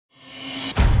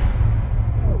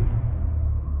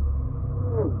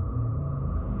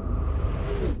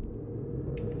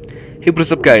Hey, what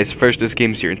is up, guys? First, this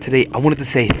game's here, and today I wanted to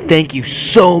say thank you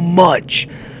so much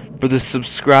for the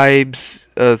subs,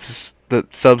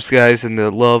 guys, and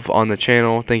the love on the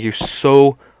channel. Thank you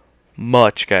so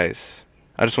much, guys.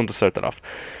 I just wanted to start that off.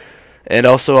 And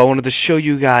also, I wanted to show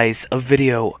you guys a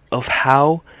video of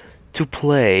how to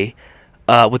play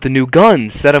with the new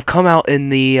guns that have come out in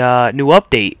the new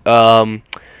update. Now,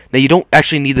 you don't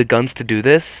actually need the guns to do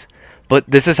this, but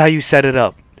this is how you set it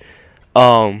up.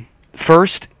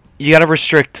 First, you gotta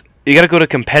go to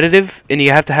competitive, and you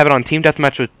have to have it on team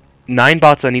deathmatch with 9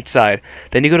 bots on each side.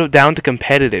 Then you go down to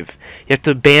competitive. You have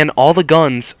to ban all the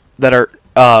guns that are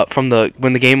from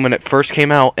when it first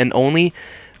came out, and only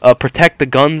protect the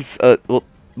guns, the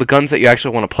guns that you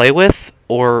actually want to play with,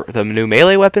 or the new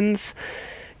melee weapons.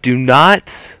 Do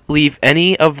not leave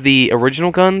any of the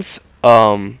original guns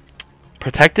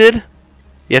protected.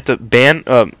 You have to ban,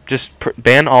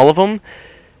 ban all of them.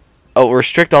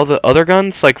 Restrict all the other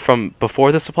guns, like from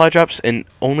before the supply drops, and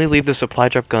only leave the supply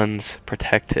drop guns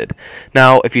protected.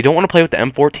 Now, if you don't want to play with the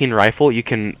M14 rifle, you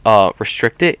can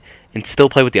restrict it and still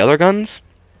play with the other guns.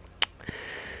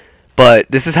 But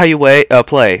this is how you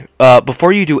play.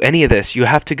 Before you do any of this, you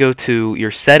have to go to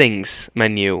your settings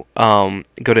menu, go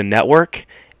to network,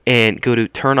 and go to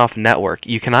turn off network.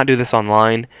 You cannot do this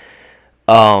online.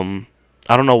 I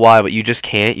don't know why, but you just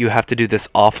can't. You have to do this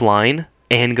offline.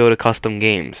 And go to custom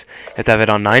games. You have to have it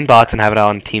on 9 bots and have it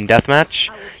on team deathmatch.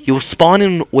 You will spawn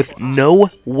in with no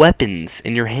weapons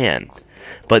in your hand,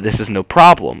 but this is no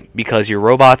problem because your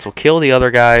robots will kill the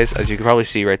other guys. As you can probably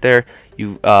see right there,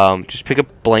 you just pick a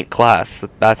blank class.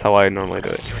 That's how I normally do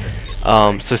it.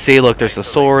 So see, look, there's the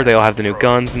sword. They all have the new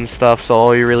guns and stuff. So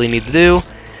all you really need to do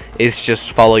is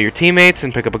just follow your teammates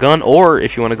and pick up a gun, or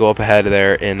if you want to go up ahead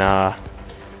there and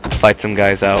fight some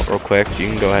guys out real quick, you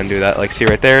can go ahead and do that. Like, see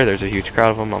right there's a huge crowd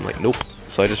of them. I'm like, nope.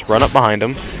 So I just run up behind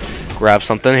them, grab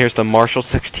something. Here's the Marshall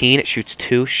 16. It shoots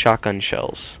 2 shotgun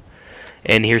shells.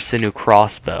 And here's the new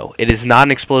crossbow. It is not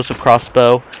an explosive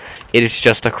crossbow. It is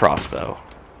just a crossbow.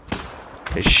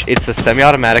 It's a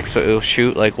semi-automatic, so it'll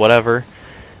shoot like whatever.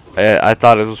 I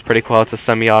thought it was pretty cool. It's a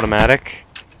semi-automatic.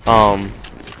 How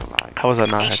was that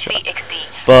not a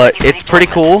headshot? But it's pretty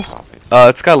cool.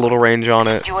 It's got a little range on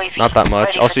it, not that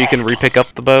much. Also, you can re-pick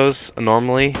up the bows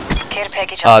normally.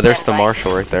 There's the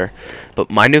Marshall right there. But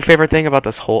my new favorite thing about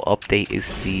this whole update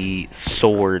is the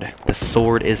sword. The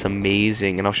sword is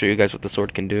amazing, and I'll show you guys what the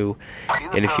sword can do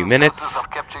in a few minutes.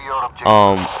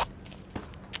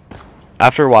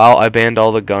 After a while, I banned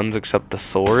all the guns except the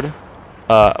sword.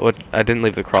 I didn't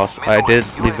leave the I did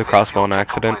leave the crossbow on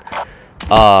accident.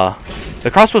 The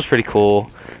crossbow's pretty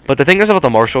cool. But the thing is about the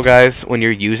Marshall, guys, when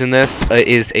you're using this,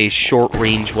 is a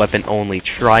short-range weapon only.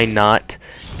 Try not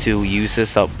to use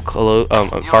this up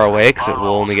far away, because it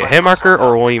will only get hit marker,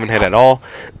 or it won't even hit at all.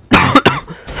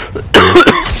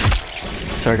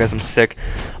 Sorry, guys, I'm sick.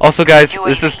 Also, guys,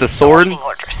 this is the sword,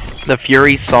 the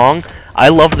Fury Song. I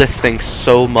love this thing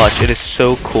so much. It is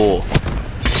so cool.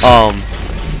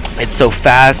 It's so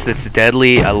fast, it's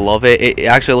deadly, I love it. It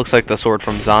actually looks like the sword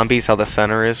from Zombies, how the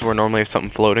center is, where normally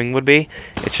something floating would be.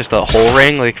 It's just a hole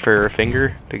ring, like for your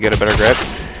finger, to get a better grip.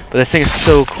 But this thing is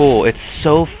so cool. It's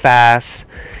so fast.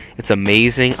 It's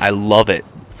amazing. I love it.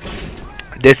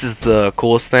 This is the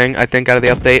coolest thing, I think, out of the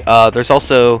update. There's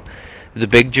also the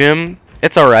Big Jim.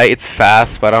 It's alright, it's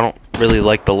fast, but I don't really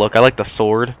like the look. I like the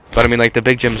sword, but I mean, like, the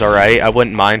Big Jim's alright. I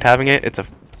wouldn't mind having it. It's a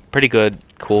pretty good,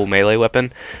 cool melee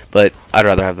weapon, but I'd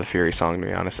rather have the Fury Song, to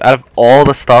be honest. Out of all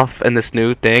the stuff in this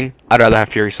new thing, I'd rather have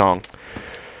Fury Song.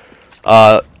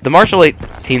 The Marshall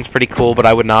 18's pretty cool, but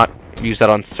I would not use that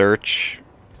on search.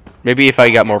 Maybe if I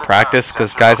got more practice,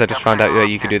 because, guys, I just found out that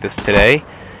you could do this today.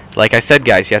 Like I said,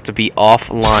 guys, you have to be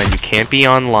offline. You can't be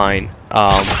online.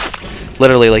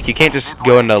 Literally, like, you can't just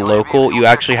go into local. You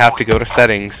actually have to go to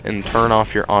settings and turn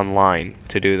off your online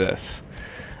to do this.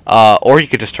 Or you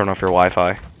could just turn off your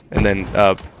Wi-Fi and then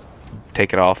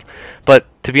take it off. But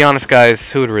to be honest,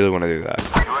 guys, who would really want to do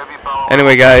that?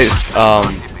 Anyway, guys,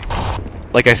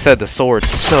 like I said, the sword's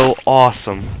so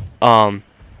awesome.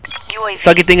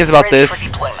 Sucky thing is about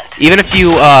this, even if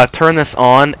you turn this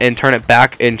on and turn it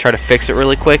back and try to fix it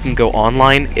really quick and go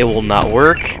online, it will not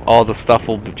work. All the stuff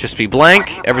will just be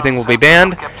blank, everything will be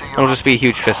banned, and it'll just be a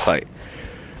huge fist fight.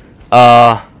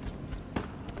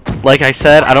 Like I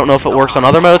said, I don't know if it works on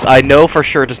other modes. I know for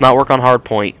sure it does not work on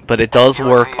Hardpoint, but it does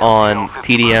work on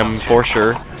TDM for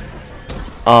sure.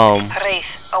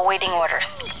 Awaiting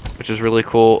orders. Which is really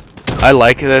cool. I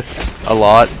like this a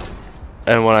lot,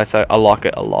 and when I say I like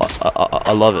it a lot,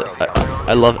 I love it.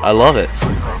 I love it.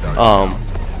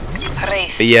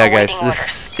 But yeah, guys,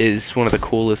 this is one of the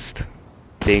coolest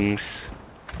things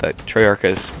that Treyarch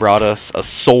has brought us a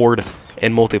sword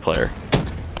in multiplayer.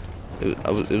 It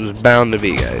was bound to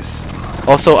be, guys.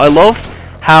 Also, I love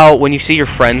how when you see your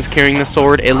friends carrying the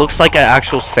sword, it looks like an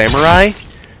actual samurai,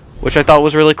 which I thought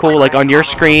was really cool. Like on your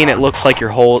screen, it looks like you're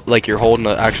holding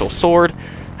an actual sword,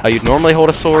 how you'd normally hold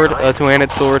a sword, a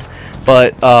two-handed sword.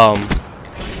 But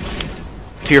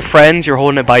to your friends, you're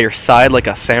holding it by your side like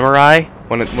a samurai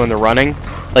when they're running.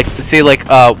 Like, see, like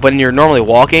when you're normally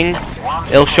walking,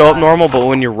 it'll show up normal, but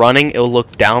when you're running, it'll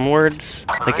look downwards.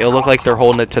 Like it'll look like they're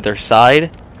holding it to their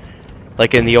side,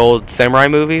 like in the old samurai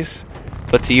movies.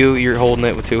 But to you, you're holding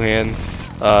it with two hands,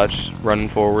 just running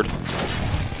forward.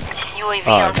 UAV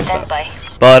on standby.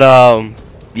 But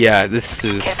yeah, this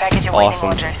is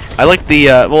awesome. I like the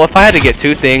well, if I had to get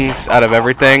two things out of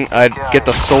everything, I'd get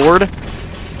the sword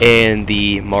and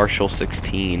the Marshall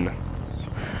 16.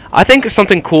 I think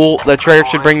something cool that Treyarch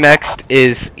should bring next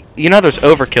is, you know, there's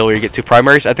overkill where you get two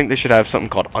primaries. I think they should have something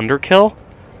called underkill,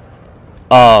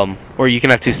 or you can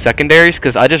have two secondaries.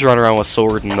 Because I just run around with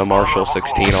sword and the Marshall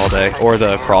 16 all day, or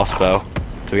the crossbow,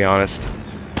 to be honest.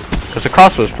 Because the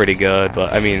crossbow is pretty good,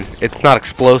 but I mean, it's not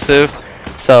explosive,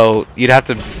 so you'd have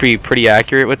to be pretty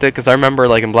accurate with it. Because I remember,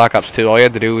 like in Black Ops 2, all you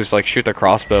had to do was like shoot the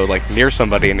crossbow like near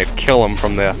somebody, and it'd kill them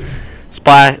from the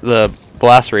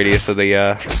blast radius of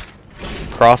the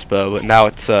crossbow. But now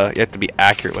it's you have to be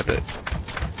accurate with it.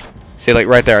 See, like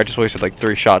right there, I just wasted like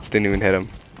 3 shots, didn't even hit him.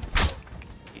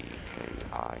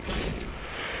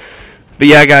 But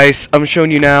yeah, guys, I'm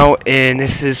showing you now, and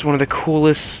this is one of the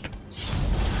coolest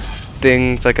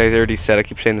things. Like I already said, I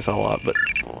keep saying this a lot, but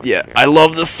yeah, I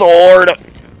love the sword.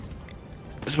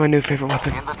 This is my new favorite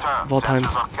weapon of all time.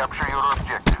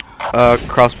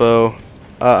 Crossbow.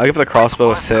 I give the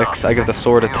crossbow a 6. I give the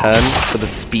sword a 10 for the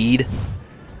speed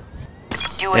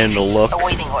and the look.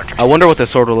 I wonder what the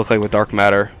sword will look like with dark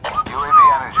matter.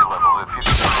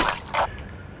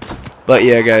 But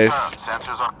yeah, guys.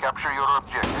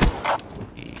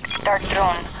 Dark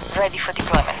drone ready for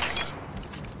deployment.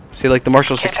 See, like the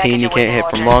Marshall 16, you can't hit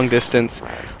from long distance.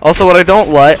 Also, what I don't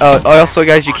like, also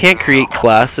guys, you can't create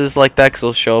classes like that because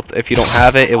it'll show up. If you don't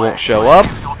have it, it won't show up.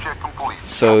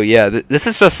 So yeah, this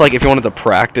is just like if you wanted to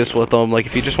practice with them, like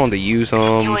if you just wanted to use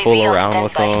them, fool around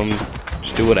with them,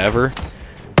 just do whatever.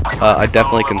 I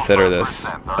definitely consider this.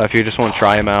 If you just want to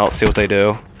try them out, see what they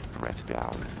do.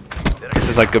 This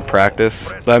is like good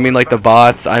practice. But I mean, like the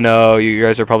bots, I know you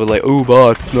guys are probably like, "Ooh,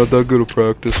 bots, it's not that good of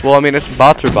practice." Well, I mean, it's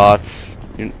bots or bots.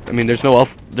 I mean, there's no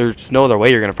other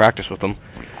way you're gonna practice with them.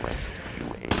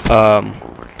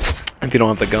 If you don't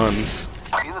have the guns.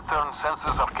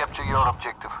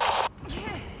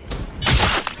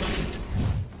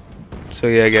 So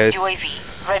yeah, guys. UAV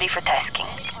ready for tasking.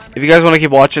 If you guys want to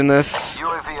keep watching this,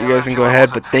 you guys can go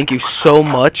ahead. But thank you so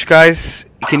much, guys.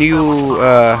 Can you,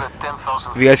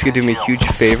 if you guys could do me a huge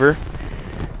favor,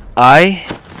 I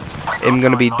am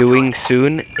gonna be doing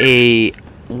soon a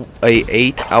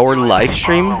 8-hour live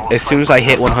stream as soon as I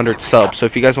hit 100 subs. So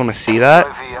if you guys want to see that,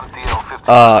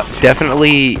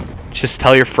 definitely just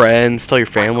tell your friends, tell your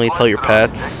family, tell your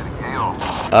pets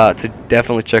to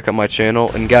definitely check out my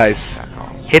channel. And guys,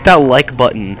 hit that like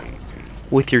button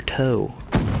with your toe.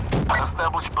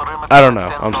 I don't know.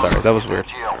 I'm sorry. That was weird.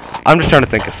 I'm just trying to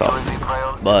think of something.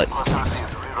 But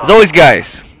as always,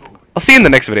 guys, I'll see you in the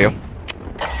next video.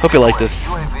 Hope you like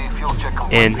this.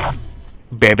 And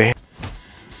baby.